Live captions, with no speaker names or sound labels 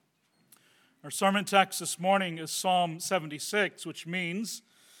Our sermon text this morning is Psalm 76, which means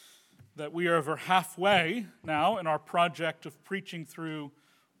that we are over halfway now in our project of preaching through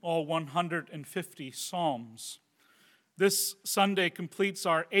all 150 Psalms. This Sunday completes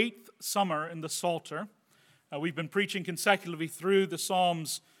our 8th summer in the Psalter. We've been preaching consecutively through the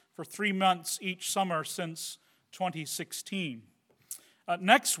Psalms for 3 months each summer since 2016.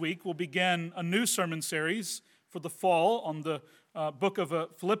 Next week, we'll begin a new sermon series for the fall on the book of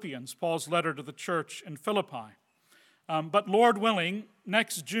Philippians, Paul's letter to the church in Philippi. But Lord willing,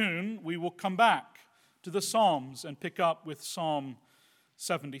 next June, we will come back to the Psalms and pick up with Psalm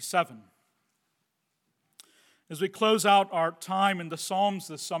 77. As we close out our time in the Psalms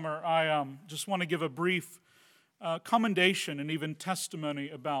this summer, I just want to give a brief commendation and even testimony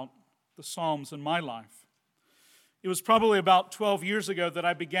about the Psalms in my life. It was probably about 12 years ago that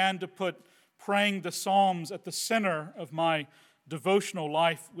I began to put praying the Psalms at the center of my devotional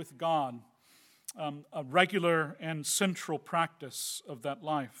life with God, a regular and central practice of that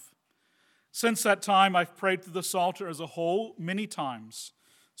life. Since that time, I've prayed through the Psalter as a whole many times,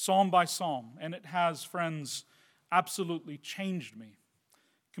 psalm by psalm, and it has, friends, absolutely changed me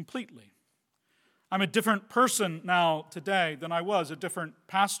completely. I'm a different person now today than I was, a different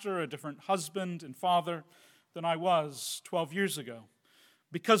pastor, a different husband and father than I was 12 years ago,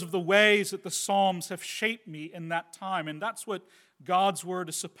 because of the ways that the Psalms have shaped me in that time. And that's what God's Word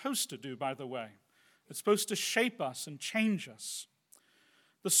is supposed to do, by the way. It's supposed to shape us and change us.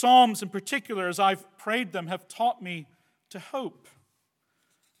 The Psalms in particular, as I've prayed them, have taught me to hope.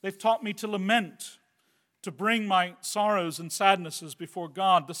 They've taught me to lament, to bring my sorrows and sadnesses before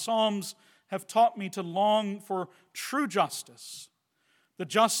God. The Psalms have taught me to long for true justice, the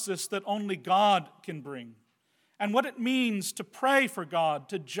justice that only God can bring, and what it means to pray for God,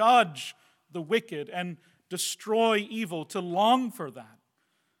 to judge the wicked and destroy evil, to long for that.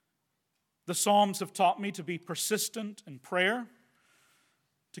 The Psalms have taught me to be persistent in prayer,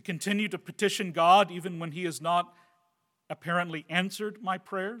 to continue to petition God even when He has not apparently answered my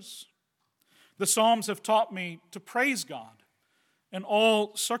prayers. The Psalms have taught me to praise God in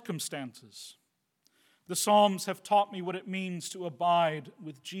all circumstances. The Psalms have taught me what it means to abide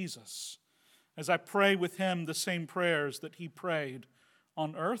with Jesus, as I pray with Him the same prayers that He prayed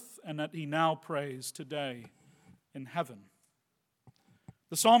on earth and that He now prays today in heaven.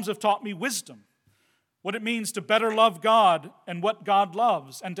 The Psalms have taught me wisdom, what it means to better love God and what God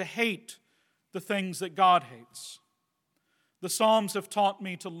loves, and to hate the things that God hates. The Psalms have taught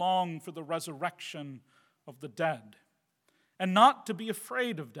me to long for the resurrection of the dead, and not to be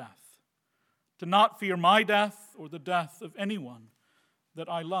afraid of death, to not fear my death or the death of anyone that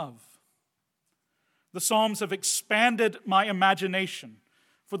I love. The Psalms have expanded my imagination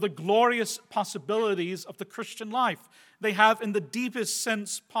for the glorious possibilities of the Christian life. They have, in the deepest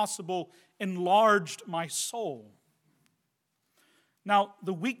sense possible, enlarged my soul. Now,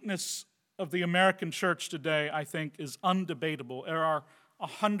 the weakness of the American church today, I think, is undebatable. There are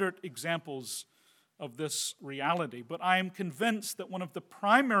 100 examples of this reality, but I am convinced that one of the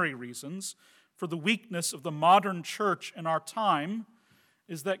primary reasons for the weakness of the modern church in our time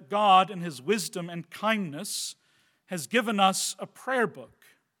is that God, in His wisdom and kindness, has given us a prayer book.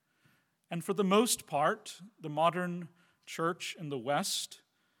 And for the most part, the modern church in the West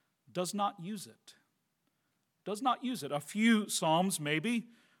does not use it. Does not use it. A few psalms maybe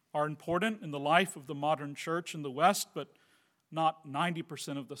are important in the life of the modern church in the West, but not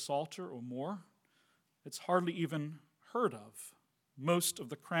 90% of the Psalter or more. It's hardly even heard of, most of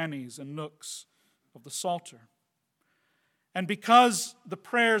the crannies and nooks of the Psalter. And because the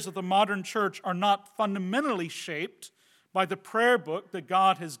prayers of the modern church are not fundamentally shaped by the prayer book that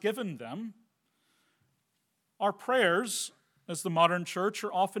God has given them, our prayers as the modern church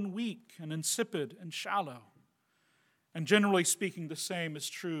are often weak and insipid and shallow. And generally speaking, the same is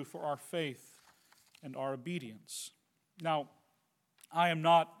true for our faith and our obedience. Now, I am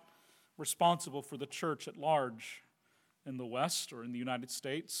not responsible for the church at large in the West or in the United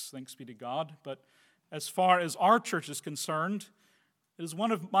States, thanks be to God, but as far as our church is concerned, it is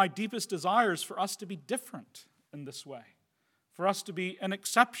one of my deepest desires for us to be different in this way, for us to be an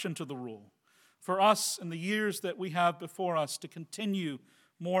exception to the rule, for us in the years that we have before us to continue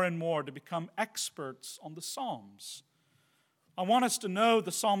more and more to become experts on the Psalms. I want us to know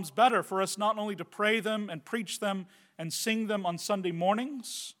the Psalms better, for us not only to pray them and preach them and sing them on Sunday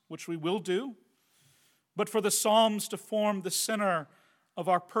mornings, which we will do, but for the Psalms to form the center of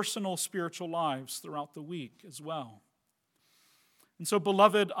our personal spiritual lives throughout the week as well. And so,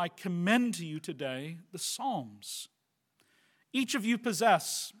 beloved, I commend to you today the Psalms. Each of you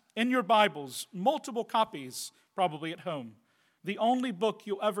possess in your Bibles multiple copies, probably at home, the only book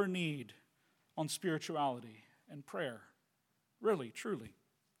you'll ever need on spirituality and prayer. Really, truly.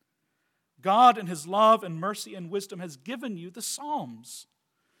 God in His love and mercy and wisdom has given you the Psalms.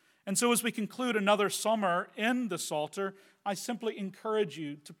 And so as we conclude another summer in the Psalter, I simply encourage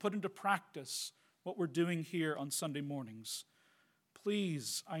you to put into practice what we're doing here on Sunday mornings.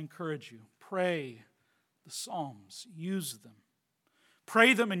 Please, I encourage you, pray the Psalms. Use them.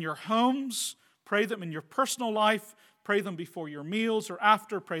 Pray them in your homes. Pray them in your personal life. Pray them before your meals or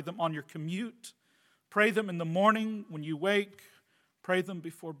after. Pray them on your commute. Pray them in the morning when you wake. Pray them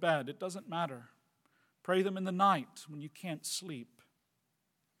before bed. It doesn't matter. Pray them in the night when you can't sleep.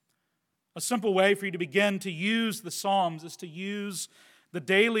 A simple way for you to begin to use the Psalms is to use the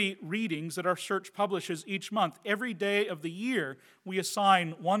daily readings that our church publishes each month. Every day of the year, we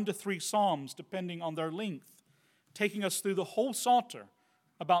assign 1 to 3 Psalms, depending on their length, taking us through the whole Psalter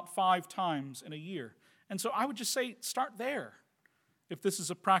about 5 times in a year. And so I would just say, start there, if this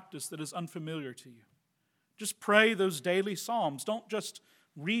is a practice that is unfamiliar to you. Just pray those daily Psalms. Don't just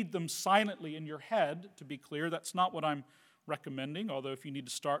read them silently in your head, to be clear. That's not what I'm recommending, although if you need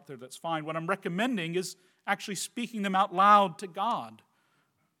to start there, that's fine. What I'm recommending is actually speaking them out loud to God,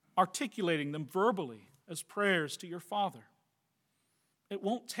 articulating them verbally as prayers to your Father. It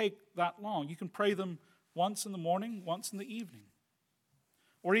won't take that long. You can pray them once in the morning, once in the evening.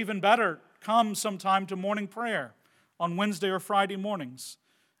 Or even better, come sometime to morning prayer on Wednesday or Friday mornings,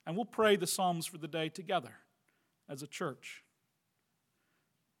 and we'll pray the Psalms for the day together as a church.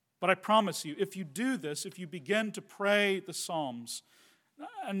 But I promise you, if you do this, if you begin to pray the Psalms,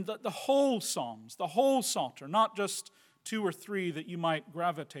 and the whole Psalms, the whole Psalter, not just 2 or 3 that you might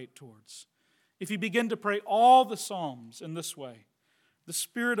gravitate towards, if you begin to pray all the Psalms in this way, the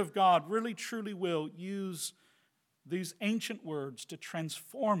Spirit of God really truly will use these ancient words to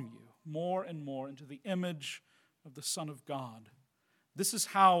transform you more and more into the image of the Son of God. This is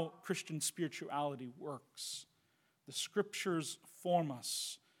how Christian spirituality works. The Scriptures form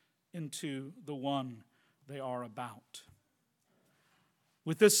us into the one they are about.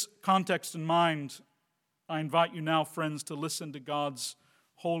 With this context in mind, I invite you now, friends, to listen to God's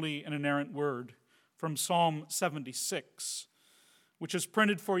holy and inerrant word from Psalm 76, which is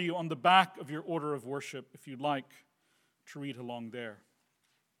printed for you on the back of your order of worship, if you'd like to read along there.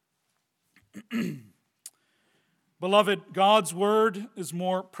 Beloved, God's word is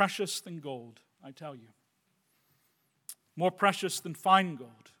more precious than gold, I tell you. More precious than fine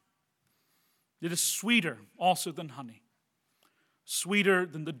gold. It is sweeter also than honey. Sweeter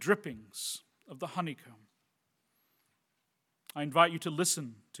than the drippings of the honeycomb. I invite you to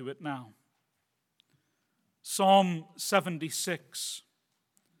listen to it now. Psalm 76,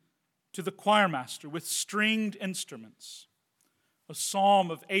 to the choir master with stringed instruments, a psalm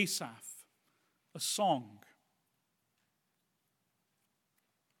of Asaph, a song.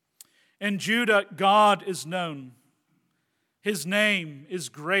 In Judah, God is known. His name is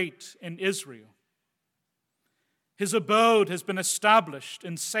great in Israel. His abode has been established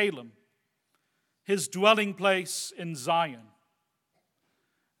in Salem, his dwelling place in Zion.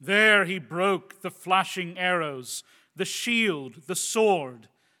 There he broke the flashing arrows, the shield, the sword,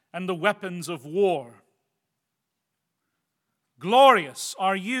 and the weapons of war. Glorious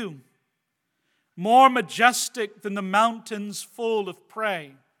are you, more majestic than the mountains full of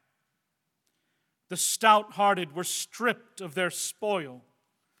prey. The stout-hearted were stripped of their spoil.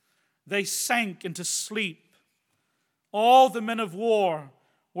 They sank into sleep. All the men of war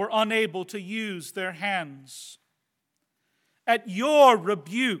were unable to use their hands. At your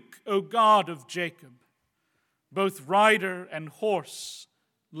rebuke, O God of Jacob, both rider and horse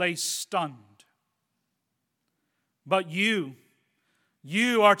lay stunned. But you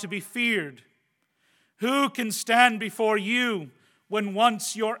are to be feared. Who can stand before you when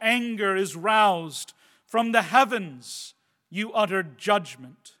once your anger is roused? From the heavens you uttered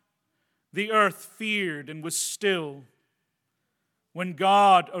judgment. The earth feared and was still. When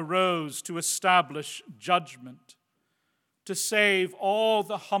God arose to establish judgment, to save all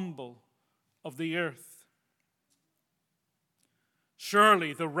the humble of the earth.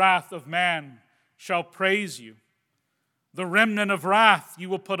 Surely the wrath of man shall praise you. The remnant of wrath you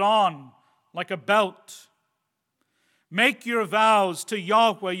will put on like a belt. Make your vows to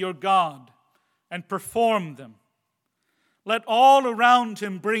Yahweh your God and perform them. Let all around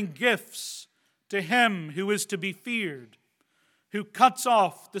him bring gifts to him who is to be feared, who cuts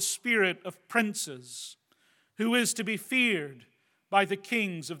off the spirit of princes, who is to be feared by the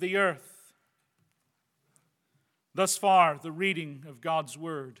kings of the earth. Thus far, the reading of God's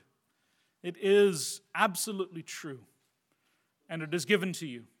word. It is absolutely true, and it is given to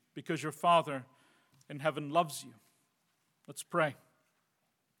you because your Father in heaven loves you. Let's pray.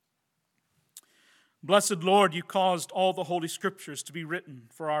 Blessed Lord, you caused all the Holy Scriptures to be written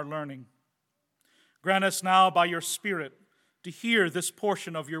for our learning. Grant us now by your Spirit to hear this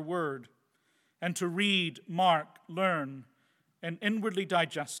portion of your word and to read, mark, learn, and inwardly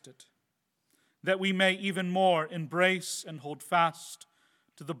digest it, that we may even more embrace and hold fast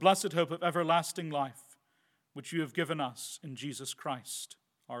to the blessed hope of everlasting life, which you have given us in Jesus Christ,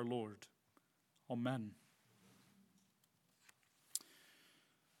 our Lord. Amen.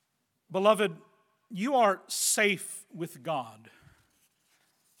 Beloved, you are safe with God,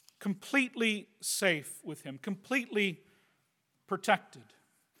 completely safe with Him, completely protected.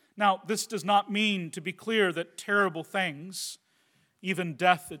 Now, this does not mean, to be clear, that terrible things, even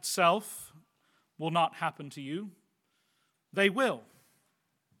death itself, will not happen to you. They will.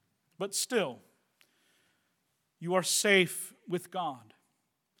 But still, you are safe with God.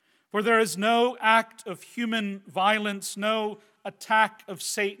 For there is no act of human violence, no attack of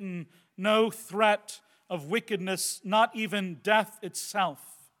Satan, no threat of wickedness, not even death itself.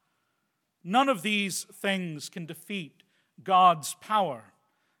 None of these things can defeat God's power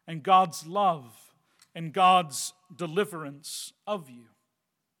and God's love and God's deliverance of you.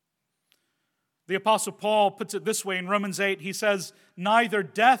 The Apostle Paul puts it this way in Romans 8. He says, neither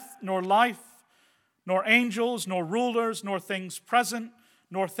death nor life, nor angels, nor rulers, nor things present,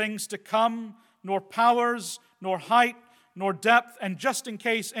 nor things to come, nor powers, nor height, nor depth, and just in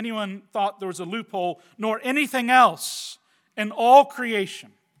case anyone thought there was a loophole, nor anything else in all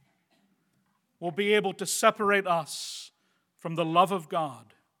creation will be able to separate us from the love of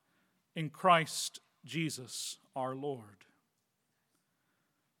God in Christ Jesus our Lord.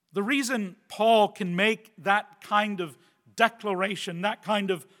 The reason Paul can make that kind of declaration, that kind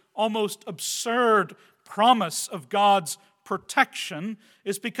of almost absurd promise of God's protection,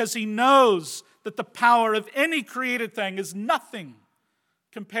 is because he knows that the power of any created thing is nothing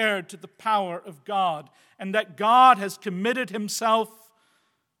compared to the power of God, and that God has committed himself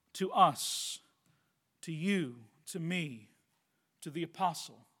to us, to you, to me, to the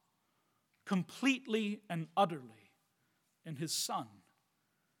apostle, completely and utterly in his Son,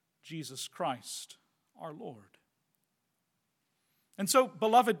 Jesus Christ, our Lord. And so,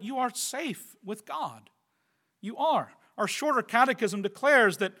 beloved, you are safe with God. You are. Our shorter catechism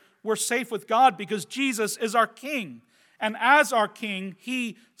declares that we're safe with God because Jesus is our King. And as our King,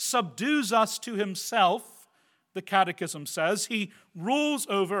 he subdues us to himself, the catechism says. He rules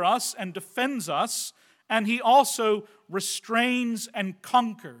over us and defends us, and he also restrains and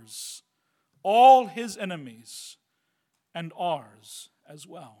conquers all his enemies and ours as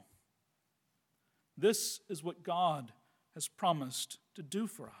well. This is what God has promised to do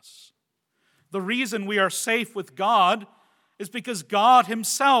for us. The reason we are safe with God is because God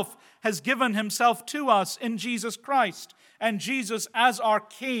himself has given himself to us in Jesus Christ. And Jesus, as our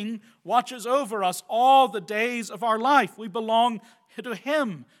King, watches over us all the days of our life. We belong to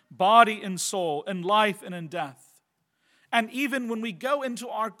him, body and soul, in life and in death. And even when we go into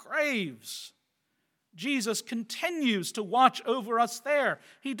our graves, Jesus continues to watch over us there.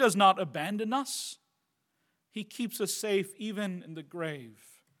 He does not abandon us. He keeps us safe even in the grave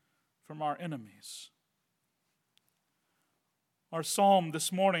from our enemies. Our psalm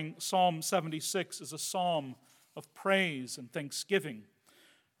this morning, Psalm 76, is a psalm of praise and thanksgiving.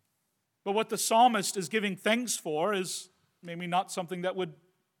 But what the psalmist is giving thanks for is maybe not something that would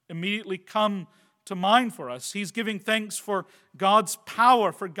immediately come to mind for us. He's giving thanks for God's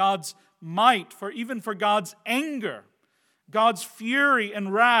power, for God's might, even for God's anger, God's fury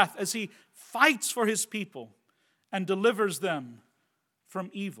and wrath as he fights for his people and delivers them from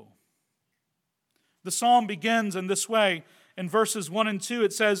evil. The psalm begins in this way. In verses 1 and 2,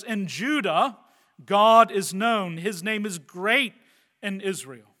 it says, in Judah, God is known. His name is great in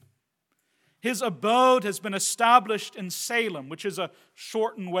Israel. His abode has been established in Salem, which is a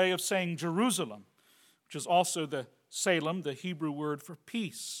shortened way of saying Jerusalem, which is also the Salem, the Hebrew word for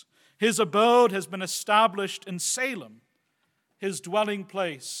peace. His abode has been established in Salem, his dwelling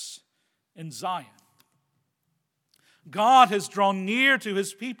place in Zion. God has drawn near to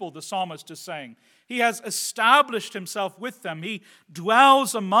his people, the psalmist is saying. He has established himself with them. He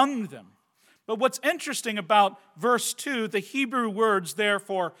dwells among them. But what's interesting about verse 2, the Hebrew words there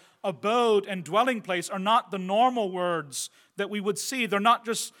for abode and dwelling place are not the normal words that we would see. They're not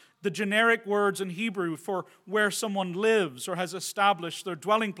just the generic words in Hebrew for where someone lives or has established their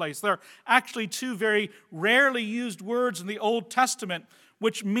dwelling place. They're actually two very rarely used words in the Old Testament,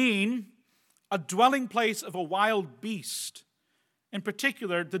 which mean a dwelling place of a wild beast. In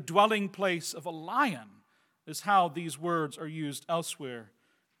particular, the dwelling place of a lion is how these words are used elsewhere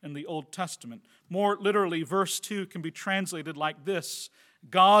in the Old Testament. More literally, verse 2 can be translated like this: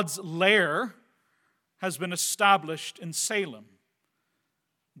 God's lair has been established in Salem,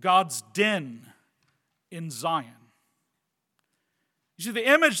 God's den in Zion. You see, the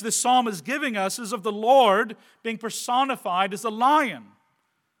image this psalm is giving us is of the Lord being personified as a lion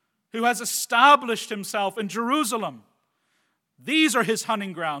who has established himself in Jerusalem. These are his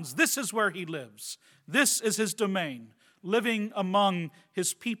hunting grounds. This is where he lives. This is his domain, living among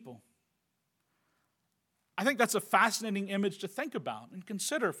his people. I think that's a fascinating image to think about and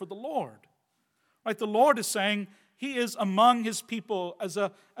consider for the Lord. Right? The Lord is saying he is among his people as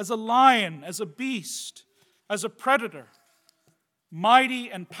a lion, as a beast, as a predator, mighty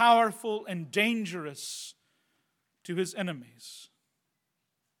and powerful and dangerous to his enemies.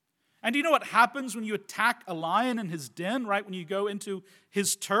 And do you know what happens when you attack a lion in his den, right? When you go into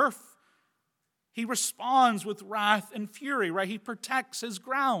his turf? He responds with wrath and fury, right? He protects his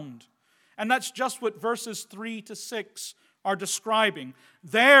ground. And that's just what verses 3 to 6 are describing.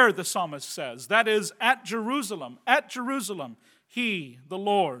 There, the psalmist says, that is, at Jerusalem, he, the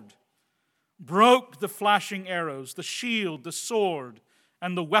Lord, broke the flashing arrows, the shield, the sword,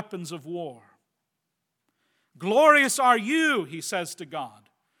 and the weapons of war. Glorious are you, he says to God,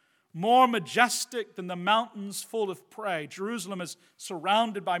 more majestic than the mountains full of prey. Jerusalem is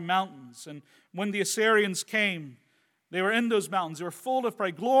surrounded by mountains, and when the Assyrians came, they were in those mountains. They were full of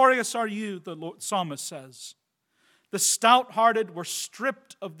prey. Glorious are you, the psalmist says. The stout-hearted were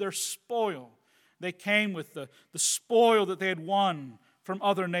stripped of their spoil. They came with the spoil that they had won from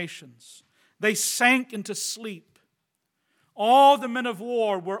other nations. They sank into sleep. All the men of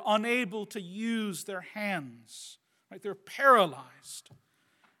war were unable to use their hands. Right? They're paralyzed.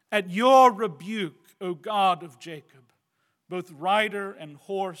 At your rebuke, O God of Jacob, both rider and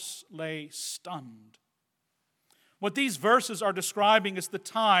horse lay stunned. What these verses are describing is the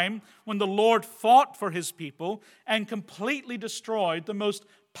time when the Lord fought for his people and completely destroyed the most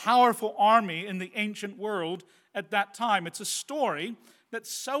powerful army in the ancient world at that time. It's a story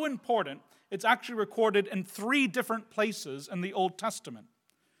that's so important, it's actually recorded in 3 different places in the Old Testament.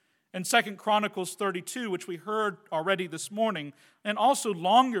 In 2 Chronicles 32, which we heard already this morning, and also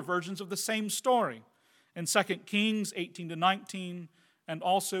longer versions of the same story. In 2 Kings 18 to 19, and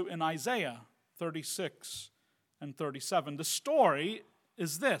also in Isaiah 36 and 37. The story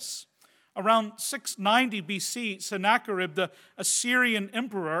is this. Around 690 BC, Sennacherib, the Assyrian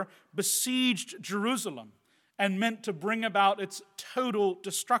emperor, besieged Jerusalem and meant to bring about its total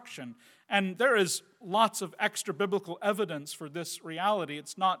destruction. And there is lots of extra biblical evidence for this reality.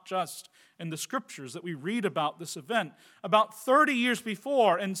 It's not just in the scriptures that we read about this event. About 30 years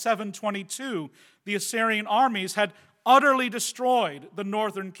before, in 722, the Assyrian armies had utterly destroyed the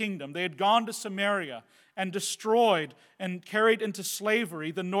northern kingdom. They had gone to Samaria and destroyed and carried into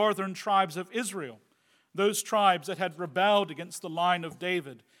slavery the northern tribes of Israel, those tribes that had rebelled against the line of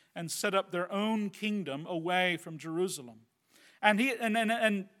David and set up their own kingdom away from Jerusalem. And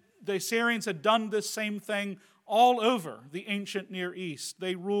the Assyrians had done this same thing all over the ancient Near East.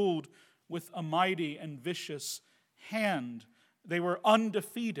 They ruled with a mighty and vicious hand. They were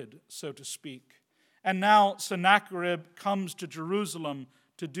undefeated, so to speak. And now Sennacherib comes to Jerusalem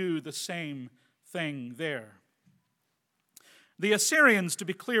to do the same thing there. The Assyrians, to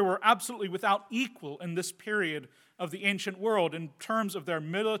be clear, were absolutely without equal in this period of the ancient world in terms of their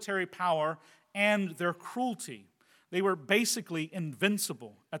military power and their cruelty. They were basically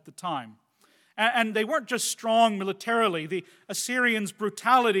invincible at the time. And they weren't just strong militarily. The Assyrians'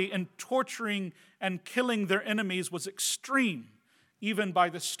 brutality in torturing and killing their enemies was extreme, even by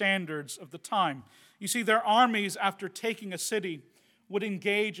the standards of the time. You see, their armies, after taking a city, would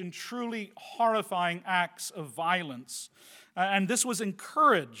engage in truly horrifying acts of violence. And this was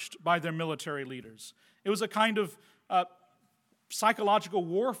encouraged by their military leaders. It was a kind of psychological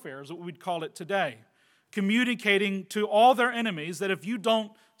warfare, is what we'd call it today, communicating to all their enemies that if you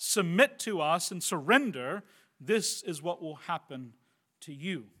don't submit to us and surrender, this is what will happen to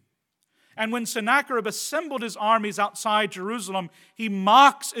you. And when Sennacherib assembled his armies outside Jerusalem, he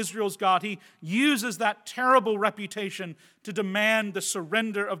mocks Israel's God. He uses that terrible reputation to demand the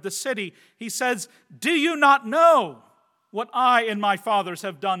surrender of the city. He says, "Do you not know what I and my fathers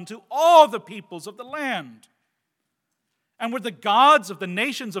have done to all the peoples of the land? And were the gods of the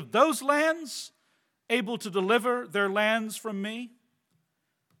nations of those lands able to deliver their lands from me?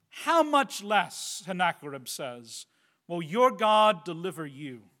 How much less," Sennacherib says, "will your God deliver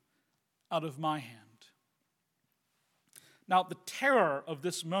you out of my hand?" Now, the terror of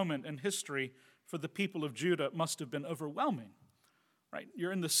this moment in history for the people of Judah must have been overwhelming. Right?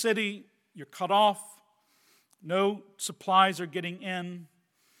 You're in the city, you're cut off, no supplies are getting in,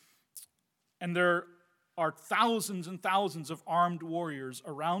 and there are thousands and thousands of armed warriors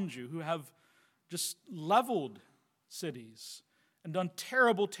around you who have just leveled cities and done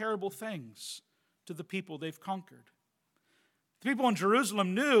terrible, terrible things to the people they've conquered. The people in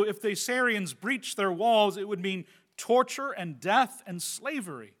Jerusalem knew if the Assyrians breached their walls, it would mean torture and death and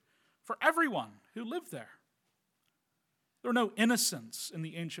slavery for everyone who lived there. There were no innocents in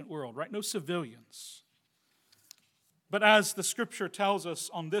the ancient world, right? No civilians. But as the scripture tells us,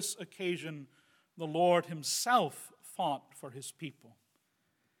 on this occasion, the Lord himself fought for his people.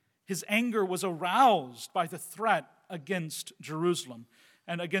 His anger was aroused by the threat against Jerusalem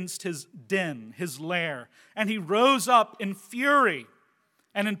and against his den, his lair. And he rose up in fury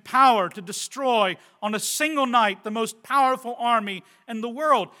and in power to destroy on a single night the most powerful army in the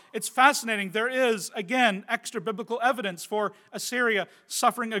world. It's fascinating. There is, again, extra biblical evidence for Assyria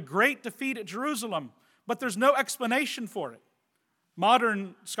suffering a great defeat at Jerusalem, but there's no explanation for it.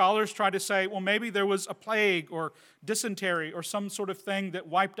 Modern scholars try to say, well, maybe there was a plague or dysentery or some sort of thing that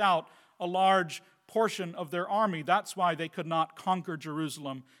wiped out a large portion of their army. That's why they could not conquer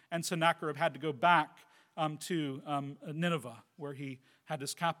Jerusalem, and Sennacherib had to go back to Nineveh, where he had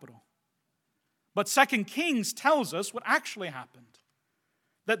his capital. But 2 Kings tells us what actually happened.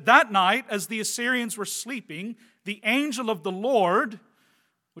 That night, as the Assyrians were sleeping, the angel of the Lord,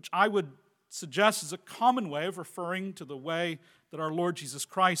 which I would suggest is a common way of referring to the way that our Lord Jesus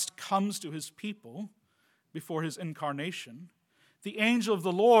Christ comes to his people before his incarnation, the angel of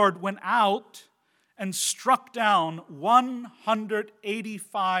the Lord went out and struck down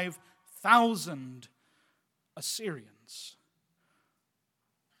 185,000 Assyrians.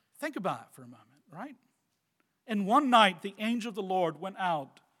 Think about it for a moment, right? In one night, the angel of the Lord went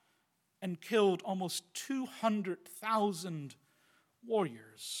out and killed almost 200,000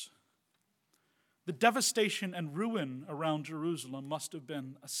 warriors. The devastation and ruin around Jerusalem must have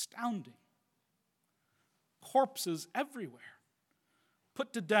been astounding. Corpses everywhere,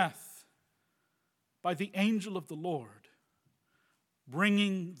 put to death by the angel of the Lord,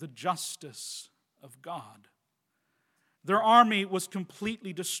 bringing the justice of God. Their army was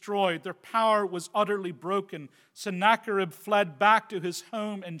completely destroyed. Their power was utterly broken. Sennacherib fled back to his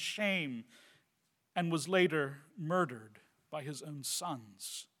home in shame and was later murdered by his own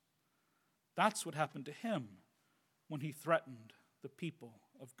sons. That's what happened to him when he threatened the people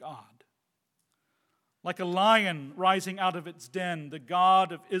of God. Like a lion rising out of its den, the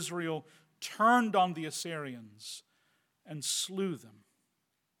God of Israel turned on the Assyrians and slew them.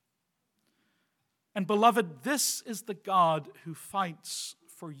 And beloved, this is the God who fights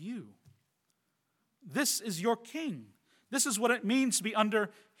for you. This is your king. This is what it means to be under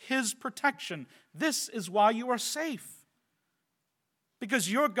his protection. This is why you are safe.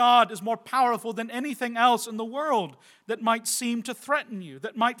 Because your God is more powerful than anything else in the world that might seem to threaten you,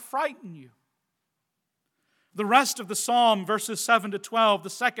 that might frighten you. The rest of the psalm, verses 7 to 12, the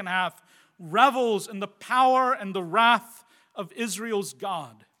second half, revels in the power and the wrath of Israel's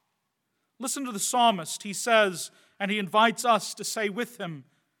God. Listen to the psalmist. He says, and he invites us to say with him,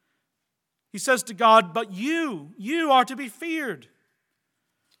 he says to God, "But you are to be feared.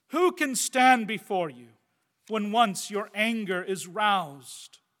 Who can stand before you when once your anger is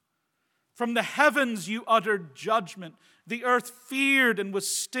roused? From the heavens you uttered judgment. The earth feared and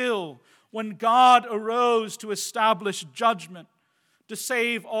was still when God arose to establish judgment, to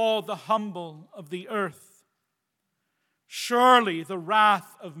save all the humble of the earth. Surely the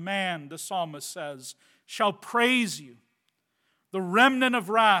wrath of man," the psalmist says, "shall praise you. The remnant of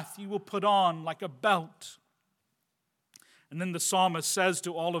wrath you will put on like a belt." And then the psalmist says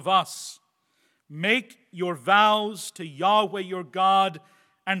to all of us, "Make your vows to Yahweh your God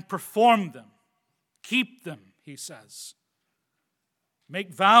and perform them. Keep them," he says.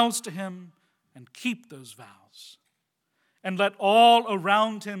 Make vows to him and keep those vows. And let all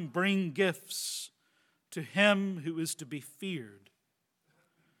around him bring gifts to him who is to be feared,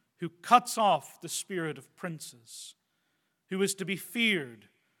 who cuts off the spirit of princes, who is to be feared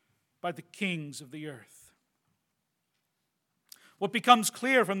by the kings of the earth. What becomes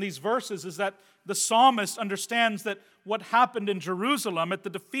clear from these verses is that the psalmist understands that what happened in Jerusalem at the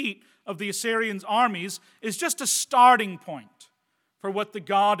defeat of the Assyrian armies is just a starting point for what the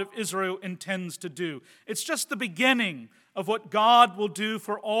God of Israel intends to do. It's just the beginning of what God will do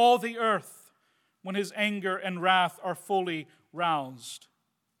for all the earth when his anger and wrath are fully roused.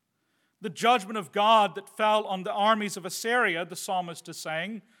 The judgment of God that fell on the armies of Assyria, the psalmist is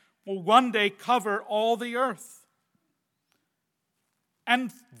saying, will one day cover all the earth.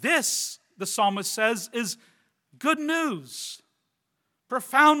 And this, the psalmist says, is good news,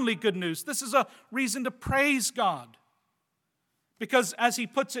 profoundly good news. This is a reason to praise God. Because, as he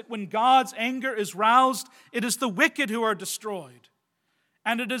puts it, when God's anger is roused, it is the wicked who are destroyed.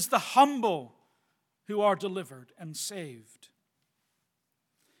 And it is the humble who are delivered and saved.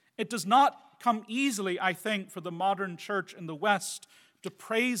 It does not come easily, I think, for the modern church in the West to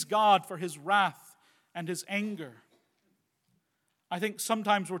praise God for his wrath and his anger. I think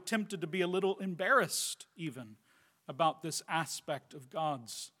sometimes we're tempted to be a little embarrassed even about this aspect of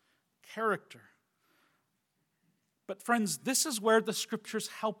God's character. But friends, this is where the Scriptures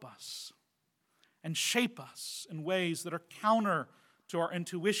help us and shape us in ways that are counter to our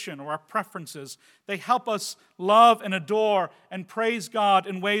intuition or our preferences. They help us love and adore and praise God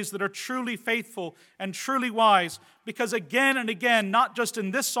in ways that are truly faithful and truly wise. Because again and again, not just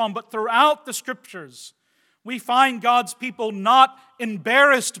in this psalm, but throughout the Scriptures, we find God's people not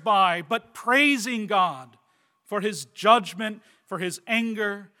embarrassed by, but praising God for his judgment, for his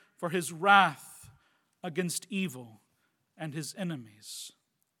anger, for his wrath against evil and his enemies.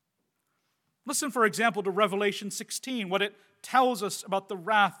 Listen, for example, to Revelation 16, what it tells us about the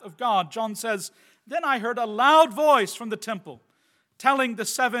wrath of God. John says, "Then I heard a loud voice from the temple, telling the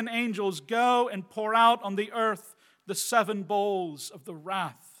 7 angels, 'Go and pour out on the earth the 7 bowls of the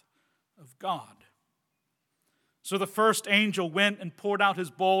wrath of God.' So the first angel went and poured out his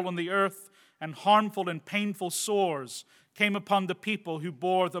bowl on the earth, and harmful and painful sores came upon the people who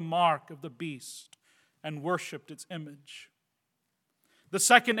bore the mark of the beast and worshipped its image. The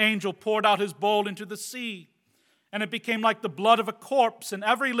second angel poured out his bowl into the sea, and it became like the blood of a corpse, and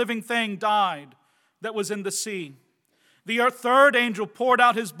every living thing died that was in the sea. The third angel poured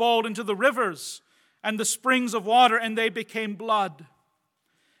out his bowl into the rivers and the springs of water, and they became blood.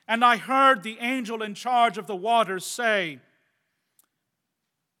 And I heard the angel in charge of the waters say,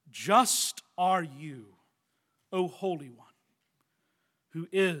 'Just are you, O Holy One, who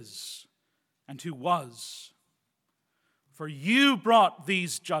is and who was. For you brought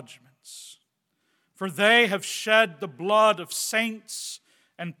these judgments. For they have shed the blood of saints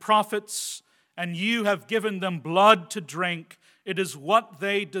and prophets, and you have given them blood to drink. It is what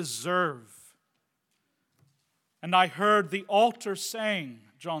they deserve.' And I heard the altar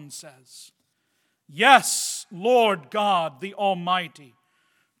saying," John says, "Yes, Lord God, the Almighty,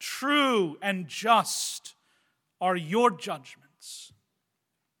 true and just are your judgments."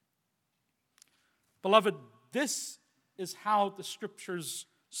 Beloved, this is how the Scriptures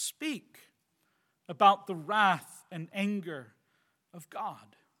speak about the wrath and anger of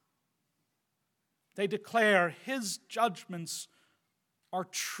God. They declare his judgments are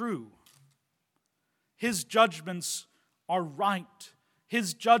true. His judgments are right.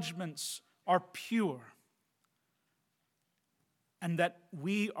 His judgments are pure. And that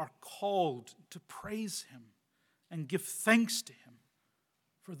we are called to praise him and give thanks to him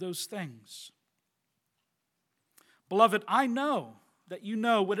for those things. Beloved, I know that you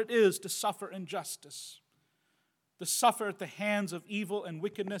know what it is to suffer injustice, to suffer at the hands of evil and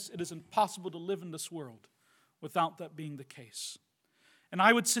wickedness. It is impossible to live in this world without that being the case. And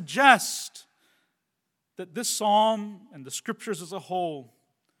I would suggest that this psalm and the Scriptures as a whole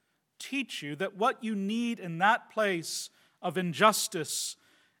teach you that what you need in that place of injustice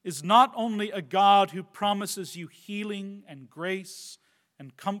is not only a God who promises you healing and grace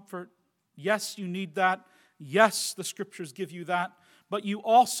and comfort. Yes, you need that. Yes, the Scriptures give you that. But you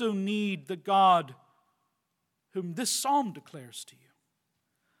also need the God whom this psalm declares to you.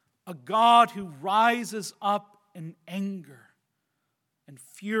 A God who rises up in anger and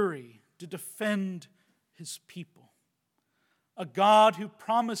fury to defend his people. A God who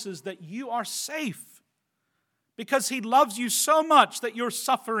promises that you are safe because he loves you so much that your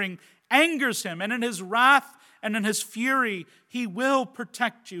suffering angers him. And in his wrath and in his fury, he will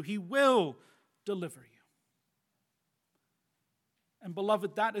protect you. He will deliver you. And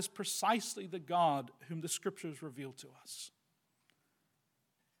beloved, that is precisely the God whom the Scriptures reveal to us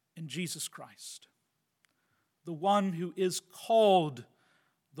in Jesus Christ, the one who is called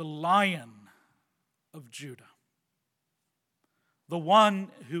the Lion of Judah, the one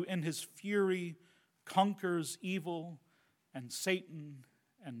who in his fury conquers evil and Satan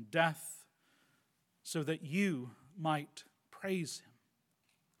and death so that you might praise him.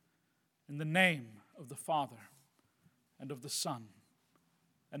 In the name of the Father and of the Son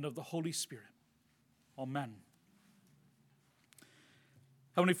and of the Holy Spirit. Amen.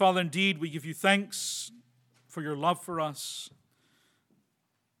 Heavenly Father, indeed, we give you thanks for your love for us,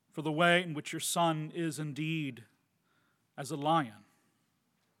 for the way in which your Son is indeed as a lion,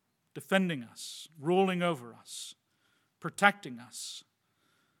 defending us, ruling over us, protecting us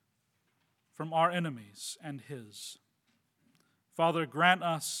from our enemies and his. Father, grant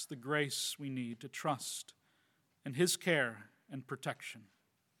us the grace we need to trust in his care and protection.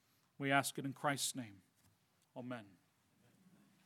 We ask it in Christ's name. Amen.